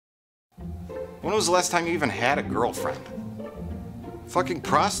When was the last time you even had a girlfriend? Fucking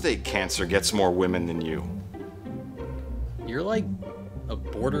prostate cancer gets more women than you. You're like a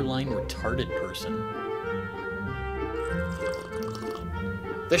borderline retarded person.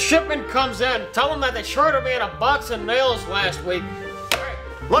 The shipment comes in. Tell them that they shorted me in a box of nails last week. Hey,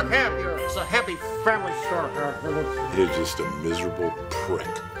 look happier. It's a happy family store. You're just a miserable prick.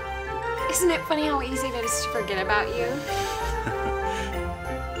 Isn't it funny how easy it is to forget about you?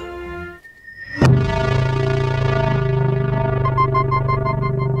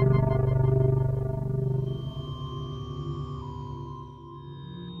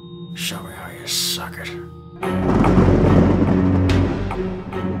 Show me how you suck it.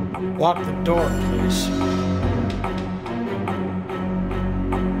 Lock the door, please.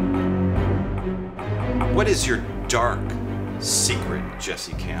 What is your dark secret,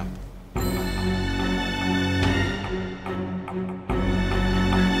 Jesse Camp?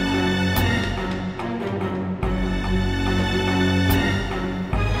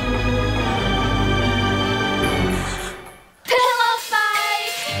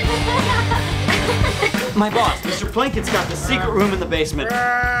 My boss, Mr. Plinkett's got the secret room in the basement.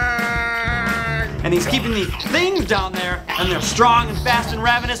 And he's keeping these things down there, and they're strong and fast and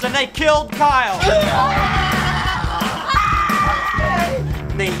ravenous, and they killed Kyle!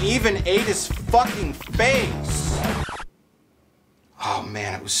 They even ate his fucking face! Oh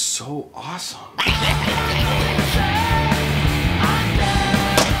man, it was so awesome.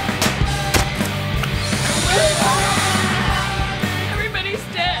 Everybody's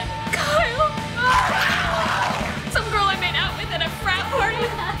dead. Kyle! Some girl I made out with at a frat party.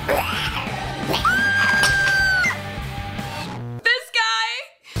 This guy!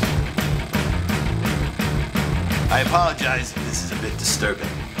 I apologize if this is a bit disturbing.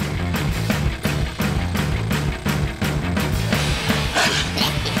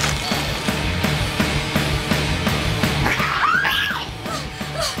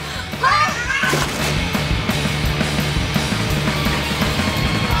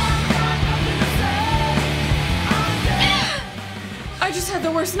 I just had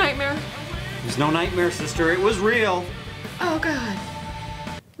the worst nightmare. It was no nightmare, sister. It was real. Oh God.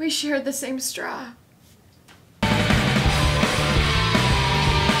 We shared the same straw.